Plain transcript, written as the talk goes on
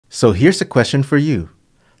So here's a question for you.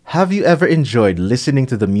 Have you ever enjoyed listening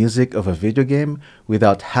to the music of a video game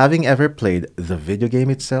without having ever played the video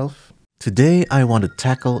game itself? Today, I want to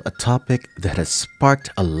tackle a topic that has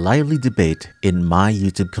sparked a lively debate in my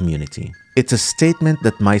YouTube community. It's a statement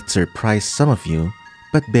that might surprise some of you,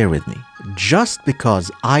 but bear with me. Just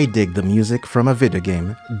because I dig the music from a video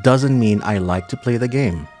game doesn't mean I like to play the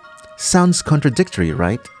game. Sounds contradictory,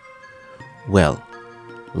 right? Well,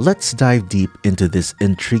 let's dive deep into this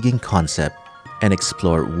intriguing concept and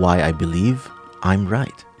explore why I believe I'm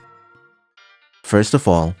right. First of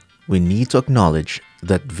all, we need to acknowledge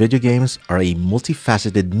that video games are a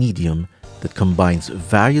multifaceted medium that combines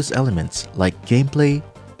various elements like gameplay,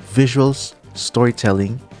 visuals,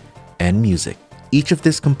 storytelling, and music. Each of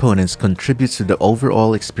these components contributes to the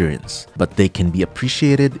overall experience, but they can be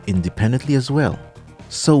appreciated independently as well.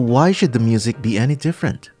 So why should the music be any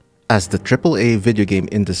different? As the AAA video game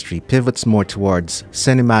industry pivots more towards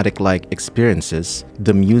cinematic-like experiences,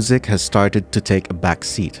 the music has started to take a back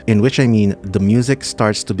seat. In which I mean, the music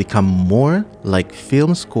starts to become more like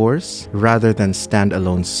film scores rather than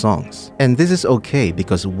standalone songs. And this is okay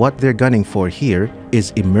because what they're gunning for here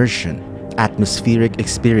is immersion, atmospheric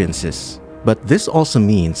experiences. But this also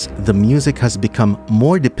means the music has become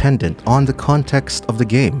more dependent on the context of the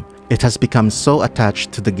game. It has become so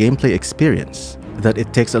attached to the gameplay experience that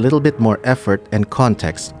it takes a little bit more effort and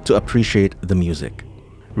context to appreciate the music.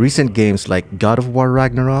 Recent games like God of War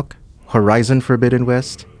Ragnarok, Horizon Forbidden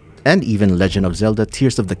West, and even Legend of Zelda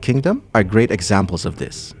Tears of the Kingdom are great examples of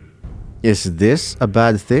this. Is this a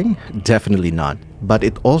bad thing? Definitely not. But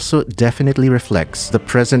it also definitely reflects the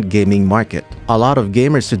present gaming market. A lot of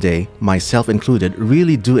gamers today, myself included,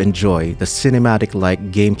 really do enjoy the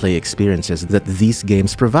cinematic-like gameplay experiences that these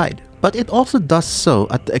games provide. But it also does so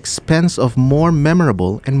at the expense of more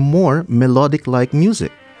memorable and more melodic-like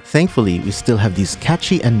music. Thankfully, we still have these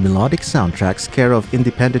catchy and melodic soundtracks care of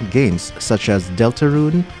independent games such as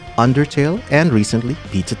Deltarune, Undertale, and recently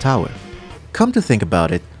Pizza Tower. Come to think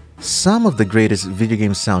about it, some of the greatest video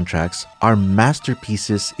game soundtracks are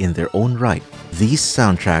masterpieces in their own right. These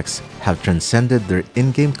soundtracks have transcended their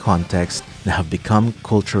in-game context and have become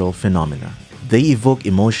cultural phenomena. They evoke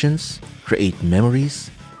emotions, create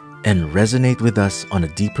memories, and resonate with us on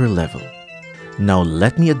a deeper level. Now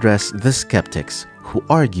let me address the skeptics who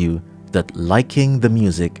argue that liking the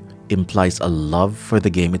music implies a love for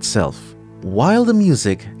the game itself. While the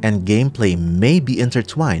music and gameplay may be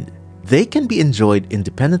intertwined, they can be enjoyed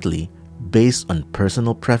independently based on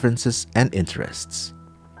personal preferences and interests.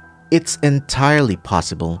 It's entirely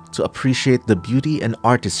possible to appreciate the beauty and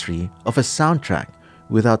artistry of a soundtrack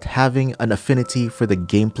without having an affinity for the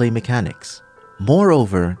gameplay mechanics.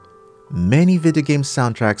 Moreover, many video game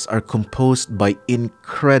soundtracks are composed by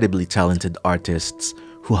incredibly talented artists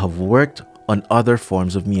who have worked on other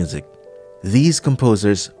forms of music. These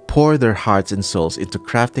composers pour their hearts and souls into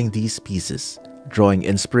crafting these pieces, drawing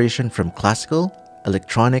inspiration from classical,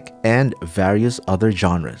 electronic, and various other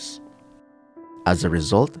genres. As a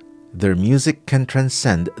result, their music can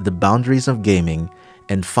transcend the boundaries of gaming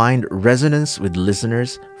and find resonance with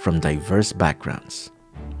listeners from diverse backgrounds.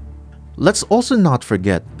 Let's also not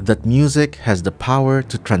forget that music has the power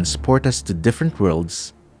to transport us to different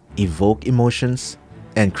worlds, evoke emotions,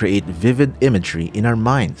 and create vivid imagery in our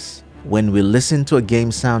minds. When we listen to a game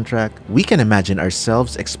soundtrack, we can imagine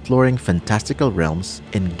ourselves exploring fantastical realms,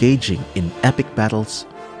 engaging in epic battles,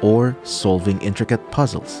 or solving intricate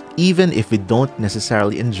puzzles, even if we don't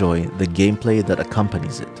necessarily enjoy the gameplay that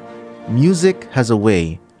accompanies it. Music has a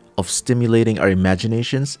way of stimulating our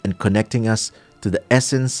imaginations and connecting us to the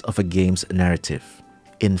essence of a game's narrative.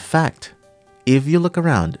 In fact, if you look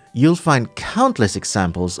around, you'll find countless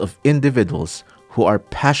examples of individuals who are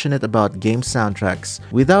passionate about game soundtracks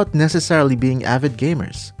without necessarily being avid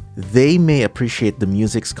gamers. They may appreciate the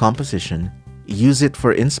music's composition, use it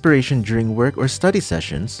for inspiration during work or study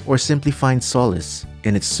sessions, or simply find solace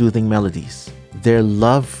in its soothing melodies. Their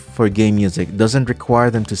love for game music doesn't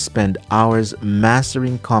require them to spend hours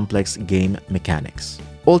mastering complex game mechanics.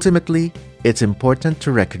 Ultimately, it's important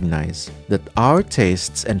to recognize that our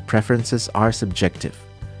tastes and preferences are subjective.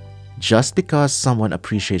 Just because someone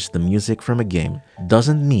appreciates the music from a game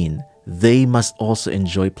doesn't mean they must also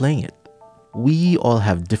enjoy playing it. We all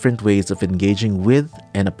have different ways of engaging with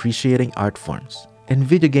and appreciating art forms, and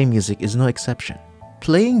video game music is no exception.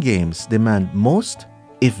 Playing games demand most,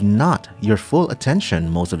 if not your full attention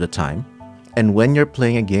most of the time, and when you're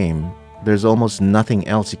playing a game, there's almost nothing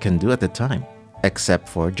else you can do at the time, except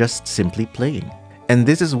for just simply playing. And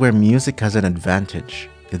this is where music has an advantage.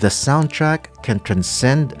 The soundtrack can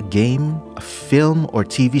transcend a game, a film, or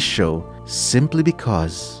TV show simply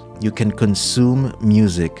because You can consume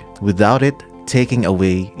music without it taking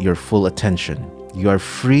away your full attention. You are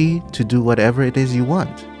free to do whatever it is you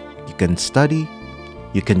want. You can study,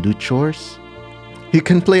 you can do chores, you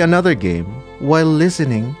can play another game while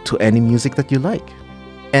listening to any music that you like.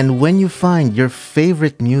 And when you find your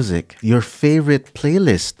favorite music, your favorite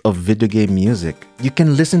playlist of video game music, you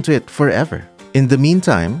can listen to it forever. In the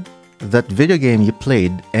meantime, that video game you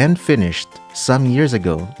played and finished some years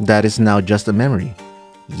ago, that is now just a memory.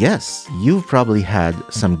 Yes, you've probably had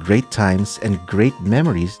some great times and great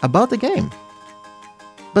memories about the game.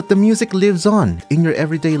 But the music lives on in your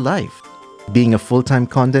everyday life. Being a full-time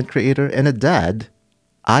content creator and a dad,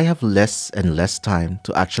 I have less and less time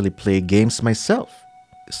to actually play games myself.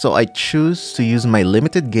 So I choose to use my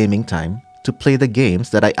limited gaming time to play the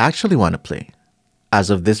games that I actually want to play. As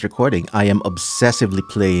of this recording, I am obsessively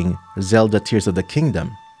playing Zelda Tears of the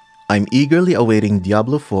Kingdom. I'm eagerly awaiting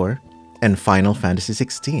Diablo 4 and Final Fantasy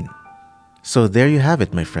 16. So there you have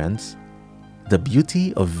it, my friends. The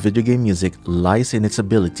beauty of video game music lies in its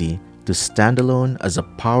ability to stand alone as a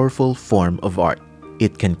powerful form of art.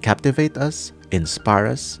 It can captivate us, inspire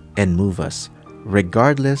us, and move us,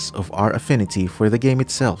 regardless of our affinity for the game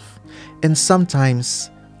itself. And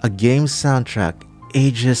sometimes, a game's soundtrack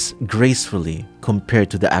ages gracefully compared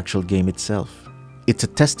to the actual game itself. It's a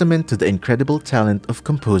testament to the incredible talent of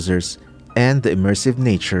composers and the immersive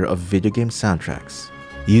nature of video game soundtracks.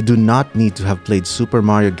 You do not need to have played Super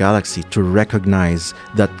Mario Galaxy to recognize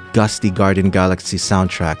that Gusty Garden Galaxy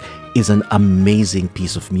soundtrack is an amazing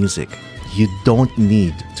piece of music. You don't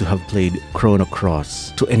need to have played Chrono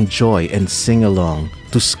Cross to enjoy and sing along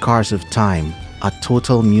to Scars of Time, a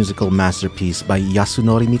total musical masterpiece by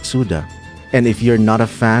Yasunori Mitsuda. And if you're not a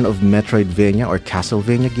fan of Metroidvania or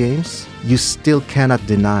Castlevania games, you still cannot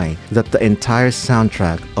deny that the entire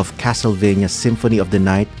soundtrack of Castlevania Symphony of the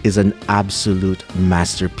Night is an absolute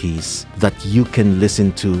masterpiece that you can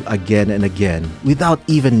listen to again and again without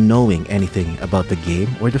even knowing anything about the game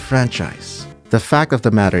or the franchise. The fact of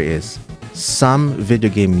the matter is, some video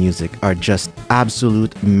game music are just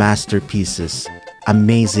absolute masterpieces,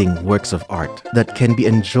 amazing works of art that can be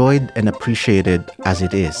enjoyed and appreciated as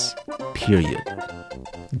it is, period.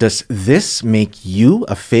 Does this make you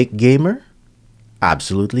a fake gamer?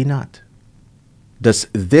 Absolutely not. Does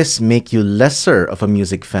this make you lesser of a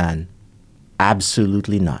music fan?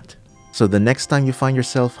 Absolutely not. So the next time you find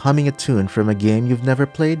yourself humming a tune from a game you've never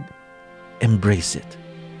played, embrace it.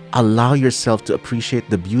 Allow yourself to appreciate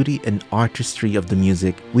the beauty and artistry of the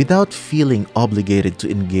music without feeling obligated to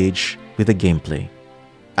engage with the gameplay.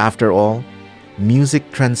 After all, music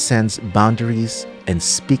transcends boundaries and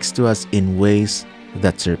speaks to us in ways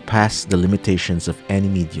that surpass the limitations of any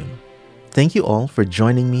medium. Thank you all for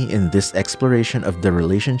joining me in this exploration of the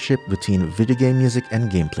relationship between video game music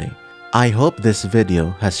and gameplay. I hope this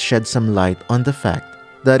video has shed some light on the fact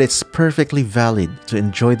that it's perfectly valid to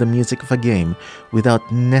enjoy the music of a game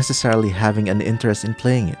without necessarily having an interest in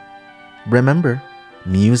playing it. Remember,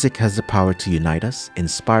 music has the power to unite us,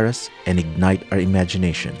 inspire us, and ignite our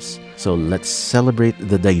imaginations. So let's celebrate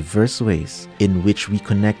the diverse ways in which we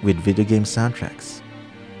connect with video game soundtracks.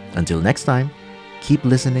 Until next time, keep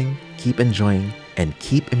listening, keep enjoying, and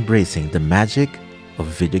keep embracing the magic of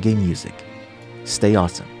video game music. Stay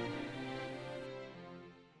awesome.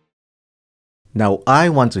 Now I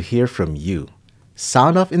want to hear from you.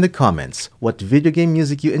 Sound off in the comments what video game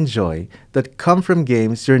music you enjoy that come from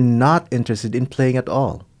games you're not interested in playing at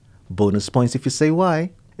all. Bonus points if you say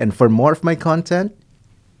why. And for more of my content,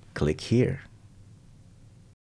 click here.